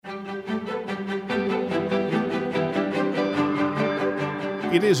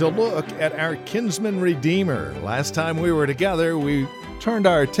It is a look at our Kinsman Redeemer. Last time we were together, we turned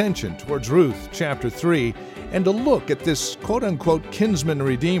our attention towards Ruth chapter 3 and a look at this quote-unquote Kinsman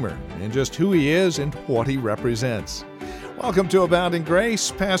Redeemer and just who he is and what he represents. Welcome to Abounding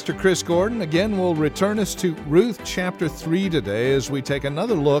Grace. Pastor Chris Gordon again will return us to Ruth chapter 3 today as we take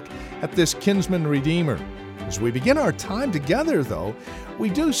another look at this Kinsman Redeemer. As we begin our time together, though, we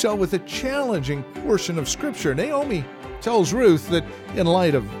do so with a challenging portion of Scripture. Naomi tells Ruth that in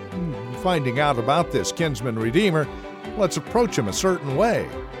light of finding out about this Kinsman Redeemer, let's approach him a certain way.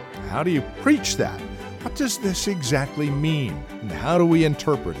 How do you preach that? What does this exactly mean? And how do we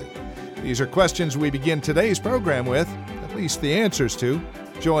interpret it? These are questions we begin today's program with, at least the answers to.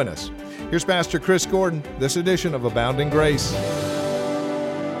 Join us. Here's Pastor Chris Gordon, this edition of Abounding Grace.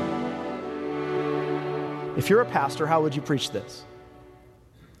 If you're a pastor, how would you preach this?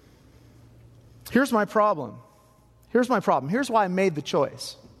 Here's my problem. Here's why I made the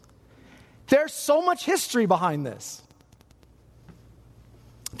choice. There's so much history behind this.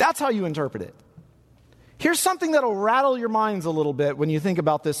 That's how you interpret it. Here's something that'll rattle your minds a little bit when you think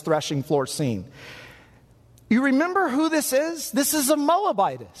about this threshing floor scene. You remember who this is? This is a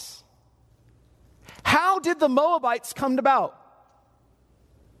Moabitess. How did the Moabites come about?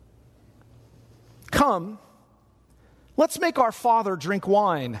 Come, let's make our father drink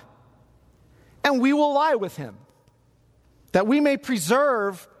wine, and we will lie with him, that we may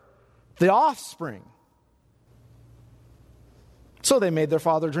preserve the offspring. So they made their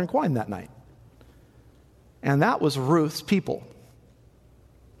father drink wine that night. And that was Ruth's people.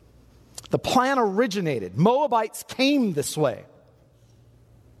 The plan originated. Moabites came this way.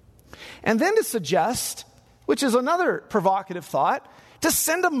 And then to suggest, which is another provocative thought, to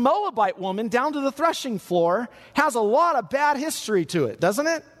send a Moabite woman down to the threshing floor has a lot of bad history to it, doesn't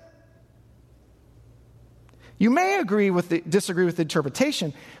it? You may disagree with the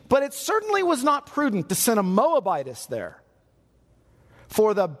interpretation, but it certainly was not prudent to send a Moabitess there.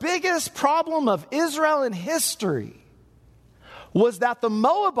 For the biggest problem of Israel in history was that the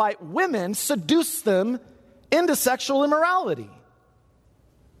Moabite women seduced them into sexual immorality.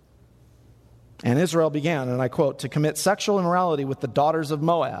 And Israel began, and I quote, to commit sexual immorality with the daughters of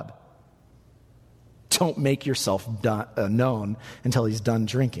Moab. Don't make yourself known until he's done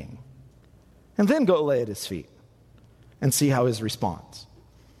drinking. And then go lay at his feet and see how his responds.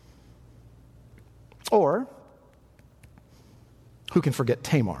 Or, who can forget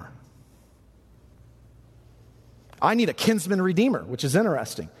Tamar? I need a kinsman redeemer, which is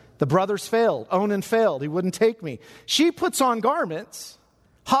interesting. The brothers failed. Onan failed. He wouldn't take me. She puts on garments,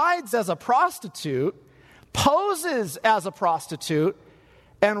 hides as a prostitute, poses as a prostitute,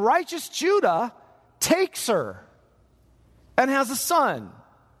 and righteous Judah takes her and has a son.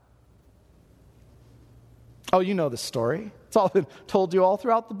 Oh, you know the story. It's all been told you all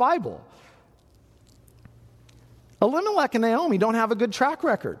throughout the Bible. Elimelech and Naomi don't have a good track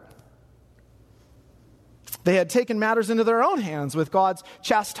record. They had taken matters into their own hands with God's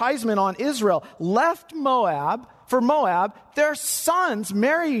chastisement on Israel, left Moab. For Moab, their sons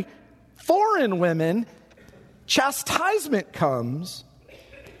marry foreign women. Chastisement comes.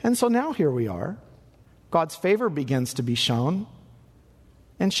 And so now here we are. God's favor begins to be shown.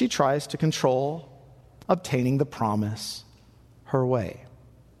 And she tries to control obtaining the promise her way.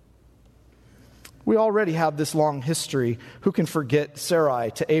 We already have this long history. Who can forget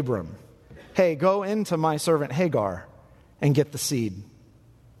Sarai to Abram? Hey, go into my servant Hagar and get the seed.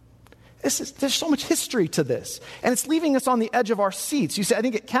 There's so much history to this. And it's leaving us on the edge of our seats. You see, I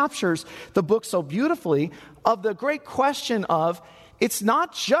think it captures the book so beautifully of the great question of, it's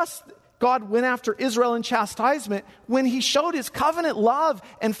not just God went after Israel in chastisement when he showed his covenant love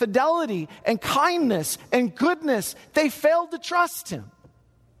and fidelity and kindness and goodness. They failed to trust him.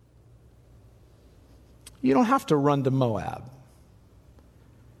 You don't have to run to Moab.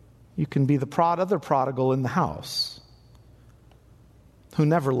 You can be the other prodigal in the house who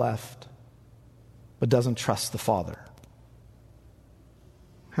never left but doesn't trust the father.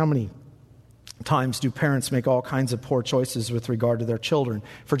 How many times do parents make all kinds of poor choices with regard to their children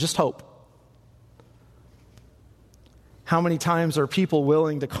for just hope? How many times are people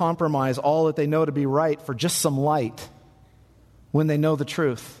willing to compromise all that they know to be right for just some light when they know the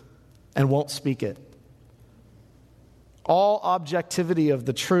truth and won't speak it? All objectivity of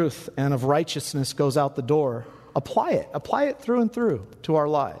the truth and of righteousness goes out the door. Apply it through and through to our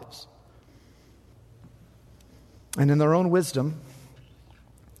lives. And in their own wisdom,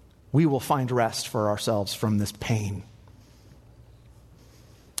 we will find rest for ourselves from this pain.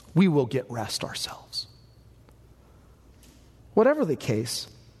 We will get rest ourselves. Whatever the case,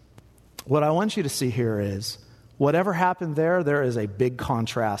 what I want you to see here is whatever happened there is a big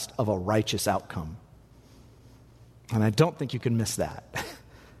contrast of a righteous outcome. And I don't think you can miss that.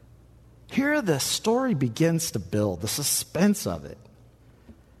 Here the story begins to build, the suspense of it.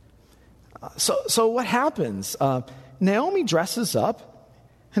 So what happens? Naomi dresses up,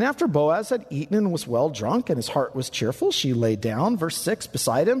 and after Boaz had eaten and was well drunk and his heart was cheerful, she lay down, verse 6,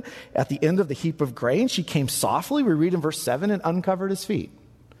 beside him at the end of the heap of grain. She came softly, we read in verse 7, and uncovered his feet.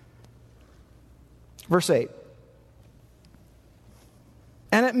 Verse 8.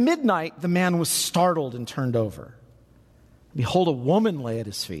 And at midnight the man was startled and turned over. Behold, a woman lay at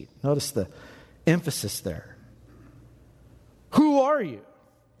his feet. Notice the emphasis there. Who are you?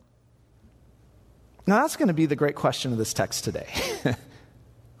 Now that's going to be the great question of this text today.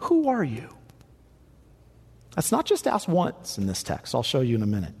 Who are you? That's not just asked once in this text. I'll show you in a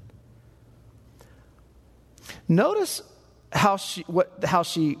minute. Notice how she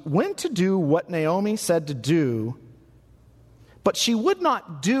went to do what Naomi said to do, but she would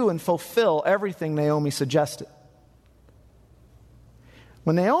not do and fulfill everything Naomi suggested.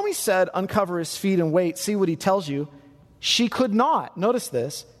 When Naomi said, uncover his feet and wait, see what he tells you, she could not, notice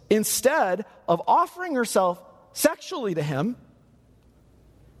this, instead of offering herself sexually to him,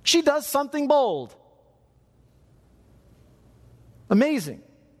 she does something bold. Amazing.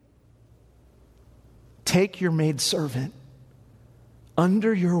 Take your maidservant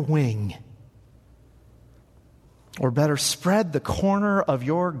under your wing, or better, spread the corner of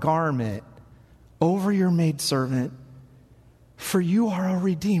your garment over your maidservant, for you are a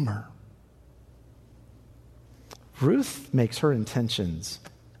redeemer. Ruth makes her intentions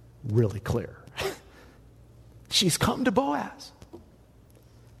really clear. She's come to Boaz,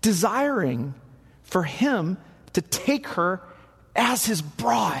 desiring for him to take her as his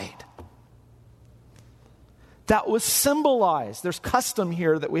bride. That was symbolized. There's custom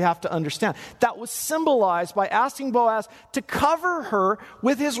here that we have to understand. That was symbolized by asking Boaz to cover her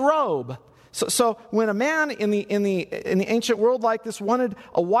with his robe. So when a man in the ancient world like this wanted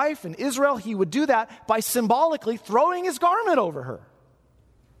a wife in Israel, he would do that by symbolically throwing his garment over her.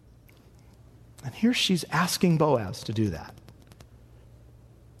 And here she's asking Boaz to do that.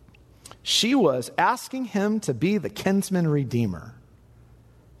 She was asking him to be the kinsman redeemer,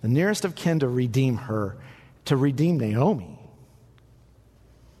 the nearest of kin to redeem her, to redeem Naomi.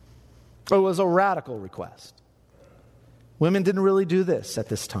 It was a radical request. Women didn't really do this at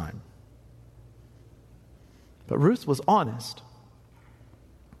this time. But Ruth was honest.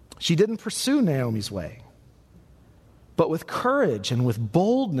 She didn't pursue Naomi's way, but with courage and with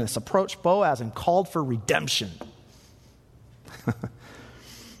boldness approached Boaz and called for redemption.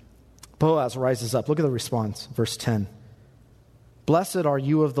 Boaz rises up. Look at the response, verse 10. Blessed are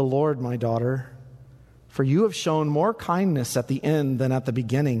you of the Lord, my daughter, for you have shown more kindness at the end than at the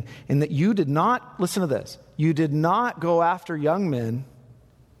beginning, in that you did not, listen to this, you did not go after young men,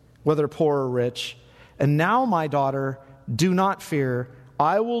 whether poor or rich. And now, my daughter, do not fear.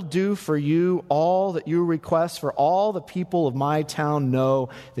 I will do for you all that you request, for all the people of my town know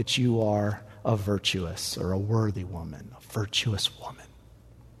that you are a virtuous or a worthy woman, a virtuous woman.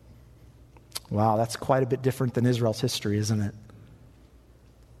 Wow, that's quite a bit different than Israel's history, isn't it?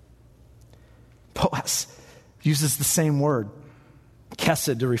 Boaz uses the same word,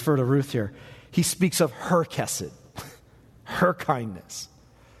 chesed, to refer to Ruth here. He speaks of her chesed, her kindness.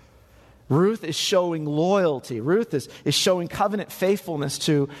 Ruth is showing loyalty. Ruth is showing covenant faithfulness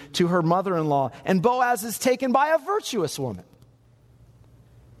to her mother-in-law. And Boaz is taken by a virtuous woman.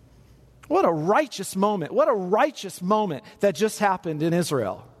 What a righteous moment. What a righteous moment that just happened in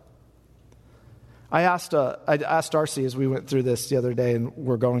Israel. I asked Darcy as we went through this the other day, and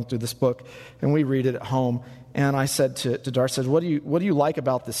we're going through this book, and we read it at home. And I said to Darcy, what do you like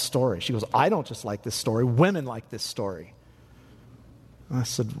about this story? She goes, I don't just like this story. Women like this story. And I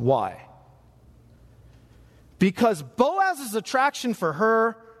said, why? Because Boaz's attraction for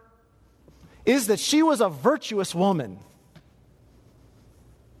her is that she was a virtuous woman.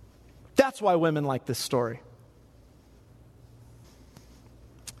 That's why women like this story.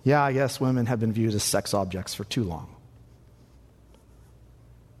 Yeah, I guess women have been viewed as sex objects for too long.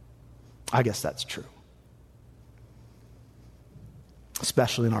 I guess that's true.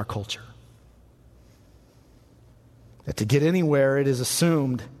 Especially in our culture. That to get anywhere, it is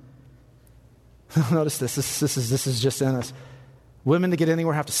assumed. Notice this is just in us. Women to get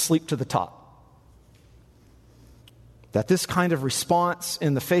anywhere have to sleep to the top. That this kind of response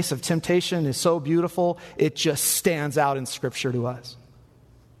in the face of temptation is so beautiful, it just stands out in Scripture to us.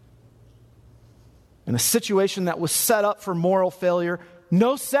 In a situation that was set up for moral failure,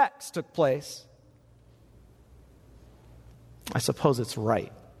 no sex took place. I suppose it's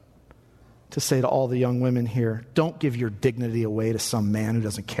right to say to all the young women here, don't give your dignity away to some man who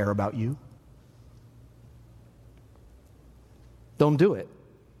doesn't care about you. Don't do it.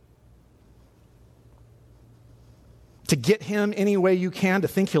 To get him any way you can, to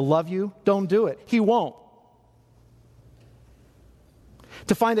think he'll love you, don't do it. He won't.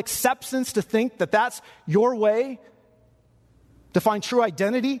 To find acceptance, to think that that's your way, to find true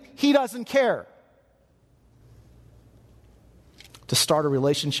identity, he doesn't care. To start a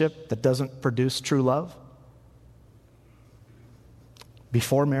relationship that doesn't produce true love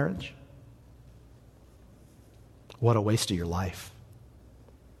before marriage, what a waste of your life.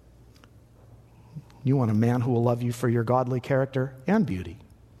 You want a man who will love you for your godly character and beauty.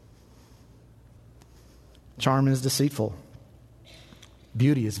 Charm is deceitful.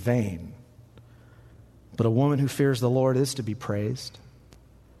 Beauty is vain. But a woman who fears the Lord is to be praised.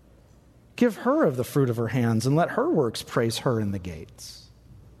 Give her of the fruit of her hands, and let her works praise her in the gates.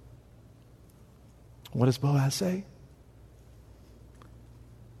 What does Boaz say?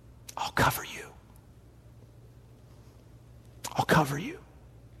 I'll cover you. I'll cover you.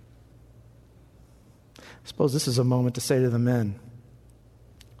 I suppose this is a moment to say to the men,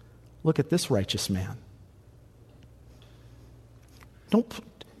 look at this righteous man.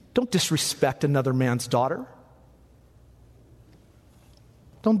 Don't disrespect another man's daughter.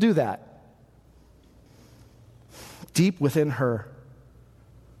 Don't do that. Deep within her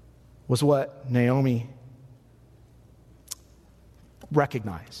was what Naomi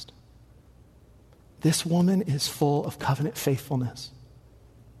recognized. This woman is full of covenant faithfulness.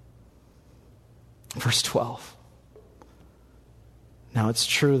 Verse 12. Now it's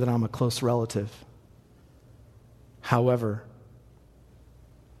true that I'm a close relative. However,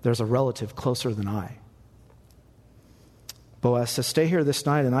 there's a relative closer than I. Boaz says, stay here this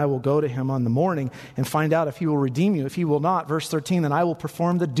night, and I will go to him on the morning and find out if he will redeem you. If he will not, verse 13, then I will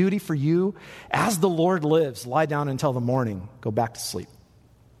perform the duty for you as the Lord lives. Lie down until the morning. Go back to sleep.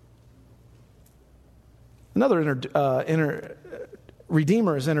 Another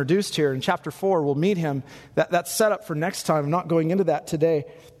Redeemer is introduced here in chapter 4. We'll meet him. That's set up for next time. I'm not going into that today.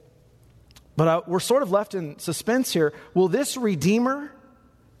 But we're sort of left in suspense here. Will this Redeemer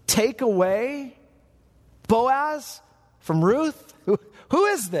take away Boaz from Ruth? Who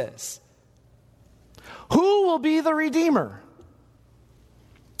is this? Who will be the Redeemer?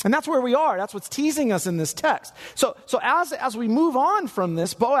 And that's where we are. That's what's teasing us in this text. So as we move on from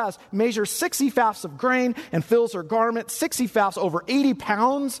this, Boaz measures 6 ephahs of grain and fills her garment. 6 ephahs, over 80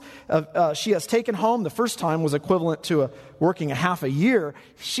 pounds she has taken home. The first time was equivalent to working a half a year.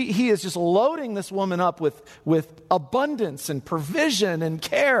 He is just loading this woman up with abundance and provision and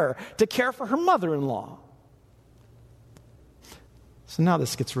care to care for her mother-in-law. So now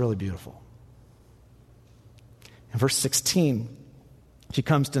this gets really beautiful. In verse 16, she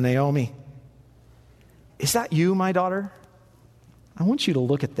comes to Naomi. Is that you, my daughter? I want you to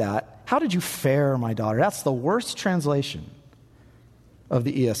look at that. How did you fare, my daughter? That's the worst translation of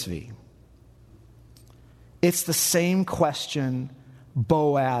the ESV. It's the same question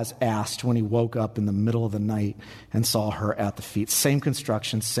Boaz asked when he woke up in the middle of the night and saw her at the feet. Same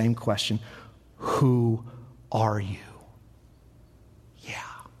construction, same question. Who are you? Yeah,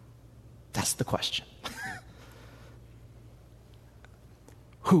 that's the question.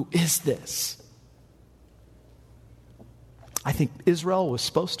 Who is this? I think Israel was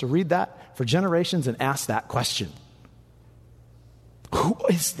supposed to read that for generations and ask that question. Who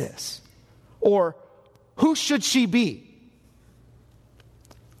is this? Or who should she be?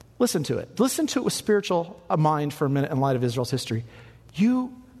 Listen to it. Listen to it with spiritual mind for a minute in light of Israel's history.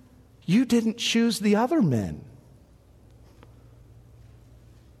 You didn't choose the other men.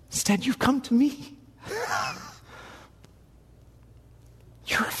 Instead, you've come to me.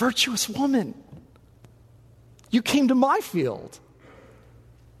 You're a virtuous woman. You came to my field.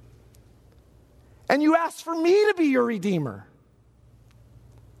 And you asked for me to be your redeemer.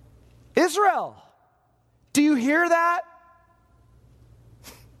 Israel, do you hear that?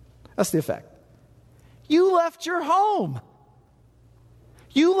 That's the effect. You left your home.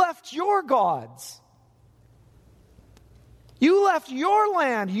 You left your gods. You left your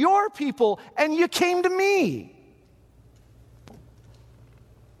land, your people, and you came to me.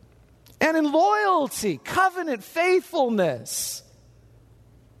 And in loyalty, covenant, faithfulness,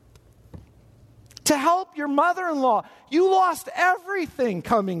 to help your mother-in-law, you lost everything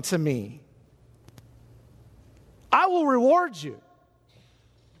coming to me. I will reward you.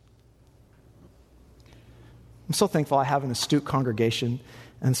 I'm so thankful I have an astute congregation,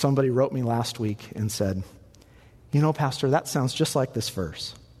 and somebody wrote me last week and said, you know, Pastor, that sounds just like this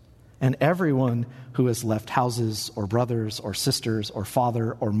verse. And everyone who has left houses or brothers or sisters or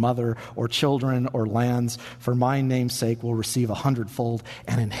father or mother or children or lands for my name's sake will receive 100-fold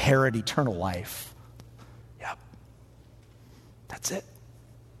and inherit eternal life. Yep. That's it.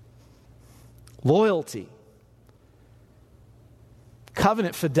 Loyalty.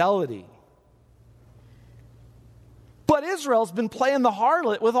 Covenant fidelity. But Israel's been playing the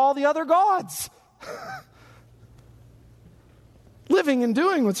harlot with all the other gods. Living and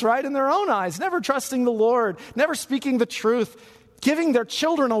doing what's right in their own eyes, never trusting the Lord, never speaking the truth, giving their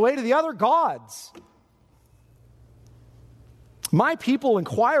children away to the other gods. My people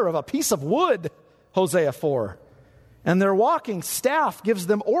inquire of a piece of wood, Hosea 4, and their walking staff gives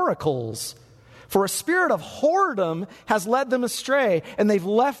them oracles. For a spirit of whoredom has led them astray, and they've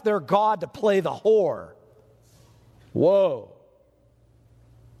left their God to play the whore. Whoa.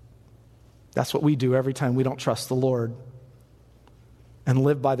 That's what we do every time we don't trust the Lord and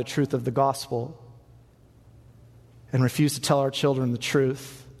live by the truth of the gospel and refuse to tell our children the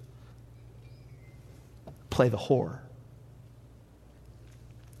truth. Play the whore.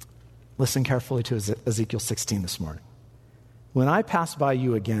 Listen carefully to Ezekiel 16 this morning. When I pass by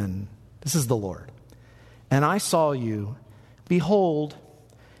you again, this is the Lord, and I saw you, behold,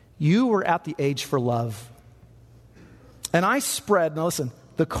 you were at the age for love. And I spread, now listen,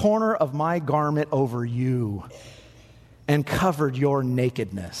 the corner of my garment over you and covered your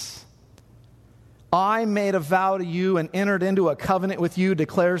nakedness. I made a vow to you and entered into a covenant with you,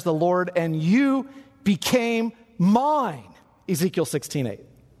 declares the Lord, and you became mine. Ezekiel 16:8.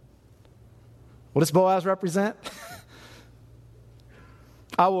 What does Boaz represent?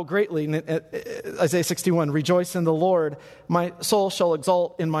 I will greatly, Isaiah 61, rejoice in the Lord. My soul shall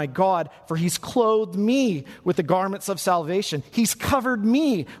exult in my God, for he's clothed me with the garments of salvation. He's covered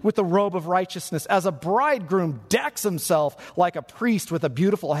me with the robe of righteousness. As a bridegroom decks himself like a priest with a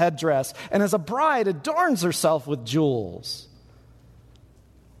beautiful headdress, and as a bride adorns herself with jewels.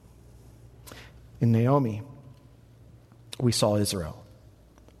 In Naomi, we saw Israel,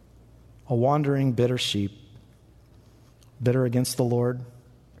 a wandering, bitter sheep, bitter against the Lord,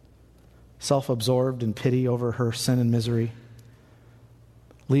 self-absorbed in pity over her sin and misery,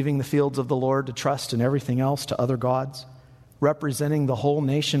 leaving the fields of the Lord to trust in everything else to other gods, representing the whole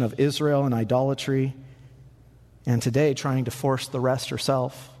nation of Israel in idolatry, and today trying to force the rest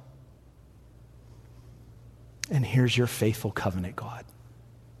herself. And here's your faithful covenant God,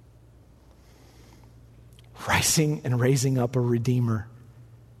 rising and raising up a Redeemer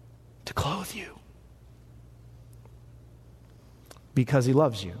to clothe you because he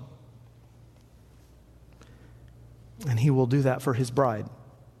loves you. And he will do that for his bride.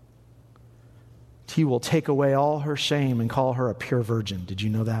 He will take away all her shame and call her a pure virgin. Did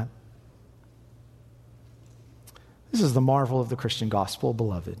you know that? This is the marvel of the Christian gospel,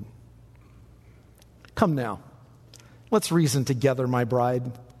 beloved. Come now, let's reason together, my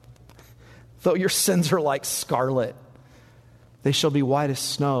bride. Though your sins are like scarlet, they shall be white as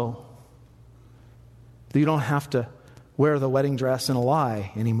snow. You don't have to wear the wedding dress and a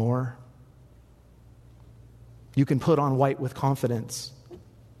lie anymore. You can put on white with confidence.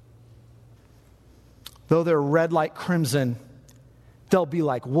 Though they're red like crimson, they'll be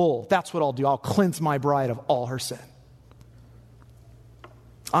like wool. That's what I'll do. I'll cleanse my bride of all her sin.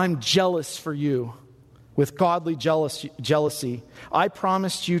 I'm jealous for you with godly jealousy. I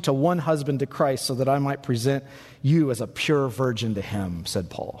promised you to one husband, to Christ, so that I might present you as a pure virgin to him, said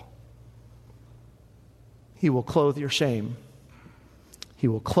Paul. He will clothe your shame. He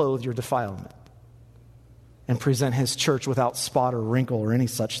will clothe your defilement and present his church without spot or wrinkle or any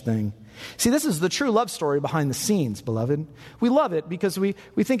such thing. See, this is the true love story behind the scenes, beloved. We love it because we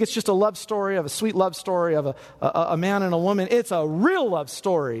think it's just a love story of a sweet love story of a man and a woman. It's a real love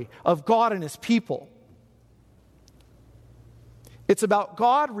story of God and his people. It's about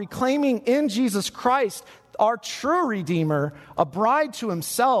God reclaiming in Jesus Christ, our true Redeemer, a bride to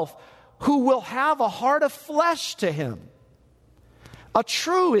himself who will have a heart of flesh to him. A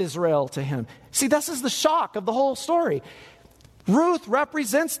true Israel to him. See, this is the shock of the whole story. Ruth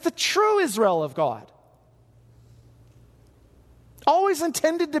represents the true Israel of God. Always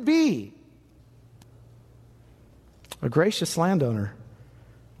intended to be. A gracious landowner,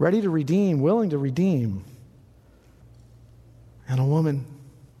 ready to redeem, willing to redeem. And a woman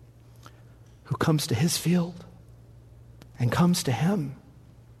who comes to his field and comes to him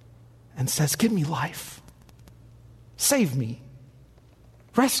and says, give me life. Save me.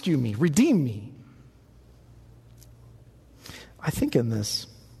 Rescue me, redeem me. I think in this,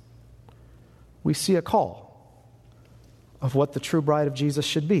 we see a call of what the true bride of Jesus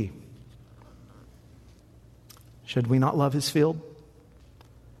should be. Should we not love his field?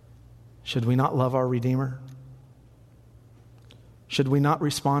 Should we not love our Redeemer? Should we not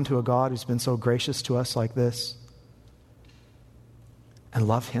respond to a God who's been so gracious to us like this and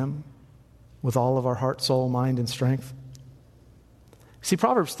love him with all of our heart, soul, mind, and strength? See,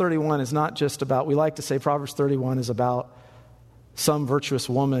 Proverbs 31 is not just about, we like to say Proverbs 31 is about some virtuous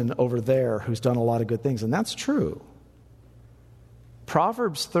woman over there who's done a lot of good things, and that's true.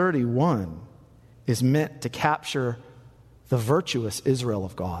 Proverbs 31 is meant to capture the virtuous Israel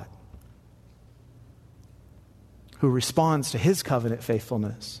of God, who responds to his covenant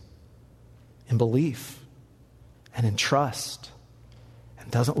faithfulness in belief and in trust and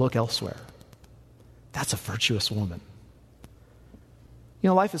doesn't look elsewhere. That's a virtuous woman. You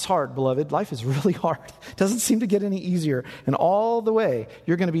know, life is hard, beloved. Life is really hard. It doesn't seem to get any easier. And all the way,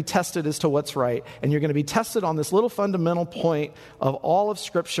 you're going to be tested as to what's right. And you're going to be tested on this little fundamental point of all of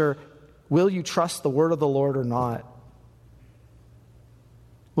Scripture. Will you trust the word of the Lord or not?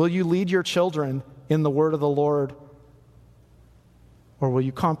 Will you lead your children in the word of the Lord, or will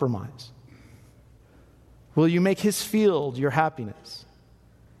you compromise? Will you make his field your happiness?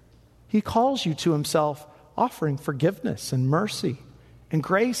 He calls you to himself, offering forgiveness and mercy and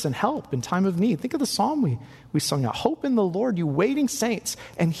grace and help in time of need. Think of the psalm we sung out. Hope in the Lord, you waiting saints,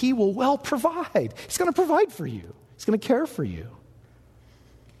 and he will well provide. He's going to provide for you. He's going to care for you.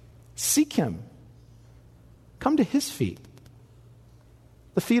 Seek him. Come to his feet,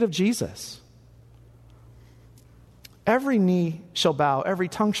 the feet of Jesus. Every knee shall bow, every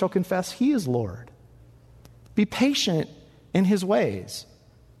tongue shall confess he is Lord. Be patient in his ways.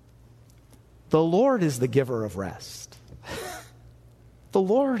 The Lord is the giver of rest. The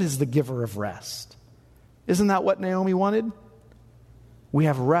Lord is the giver of rest. Isn't that what Naomi wanted? We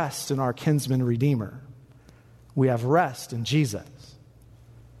have rest in our kinsman Redeemer. We have rest in Jesus.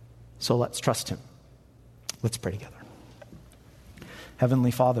 So let's trust him. Let's pray together.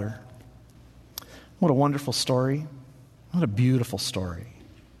 Heavenly Father, what a wonderful story. What a beautiful story.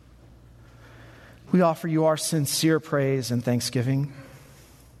 We offer you our sincere praise and thanksgiving.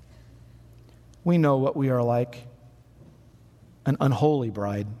 We know what we are like. An unholy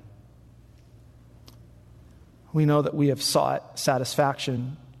bride. We know that we have sought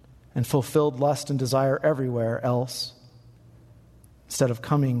satisfaction and fulfilled lust and desire everywhere else instead of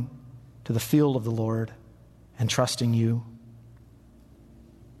coming to the field of the Lord and trusting you.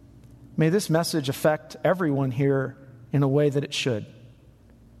 May this message affect everyone here in a way that it should.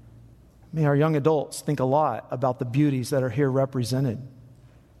 May our young adults think a lot about the beauties that are here represented.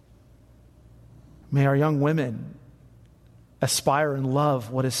 May our young women aspire and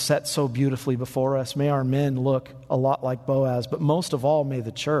love what is set so beautifully before us. May our men look a lot like Boaz, but most of all, may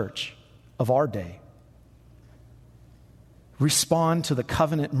the church of our day respond to the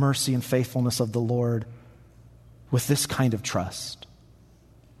covenant mercy and faithfulness of the Lord with this kind of trust.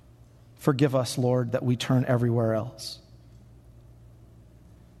 Forgive us, Lord, that we turn everywhere else.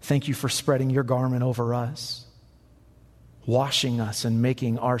 Thank you for spreading your garment over us, washing us and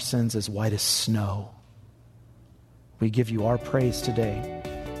making our sins as white as snow. We give you our praise today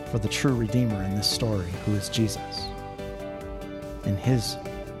for the true Redeemer in this story, who is Jesus. In his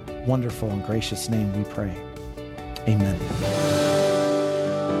wonderful and gracious name we pray. Amen.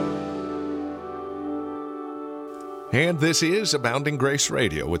 And this is Abounding Grace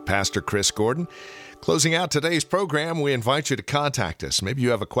Radio with Pastor Chris Gordon. Closing out today's program, we invite you to contact us. Maybe you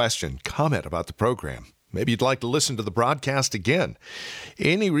have a question, comment about the program. Maybe you'd like to listen to the broadcast again.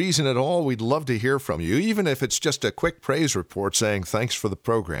 Any reason at all, we'd love to hear from you, even if it's just a quick praise report saying thanks for the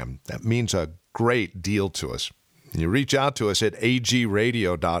program. That means a great deal to us. You reach out to us at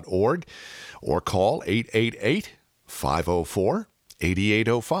agradio.org or call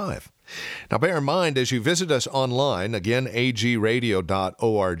 888-504-8805. Now, bear in mind, as you visit us online, again,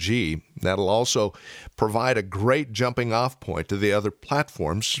 agradio.org, that'll also provide a great jumping-off point to the other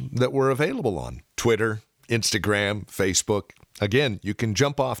platforms that we're available on. Twitter, Instagram, Facebook. Again, you can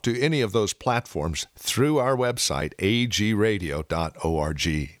jump off to any of those platforms through our website, agradio.org.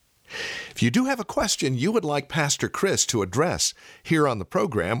 If you do have a question you would like Pastor Chris to address here on the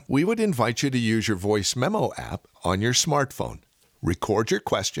program, we would invite you to use your voice memo app on your smartphone. Record your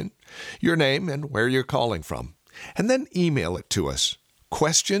question, your name, and where you're calling from, and then email it to us,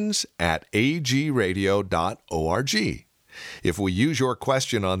 questions@agradio.org. If we use your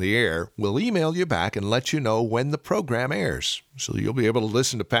question on the air, we'll email you back and let you know when the program airs, so you'll be able to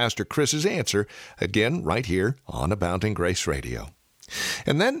listen to Pastor Chris's answer, again, right here on Abounding Grace Radio.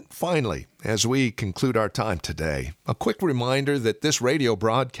 And then, finally, as we conclude our time today, a quick reminder that this radio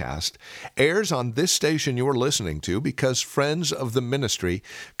broadcast airs on this station you're listening to because friends of the ministry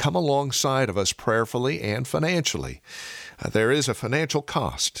come alongside of us prayerfully and financially. There is a financial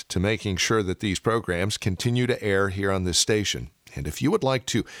cost to making sure that these programs continue to air here on this station. And if you would like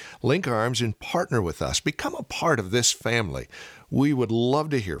to link arms and partner with us, become a part of this family, we would love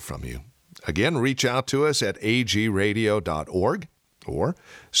to hear from you. Again, reach out to us at agradio.org or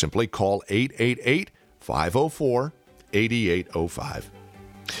simply call 888-504-8805.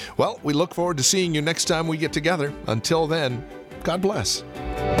 Well, we look forward to seeing you next time we get together. Until then, God bless.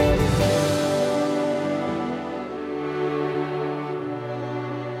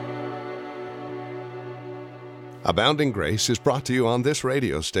 Abounding Grace is brought to you on this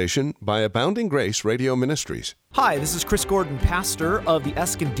radio station by Abounding Grace Radio Ministries. Hi, this is Chris Gordon, pastor of the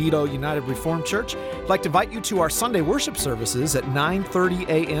Escondido United Reformed Church. I'd like to invite you to our Sunday worship services at 9:30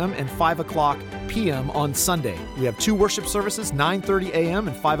 a.m. and 5 o'clock p.m. on Sunday. We have two worship services, 9:30 a.m.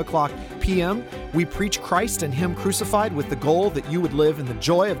 and 5 o'clock p.m. We preach Christ and Him crucified with the goal that you would live in the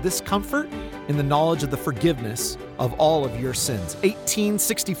joy of this comfort in the knowledge of the forgiveness of all of your sins.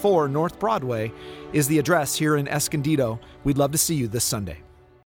 1864 North Broadway is the address here in Escondido. We'd love to see you this Sunday.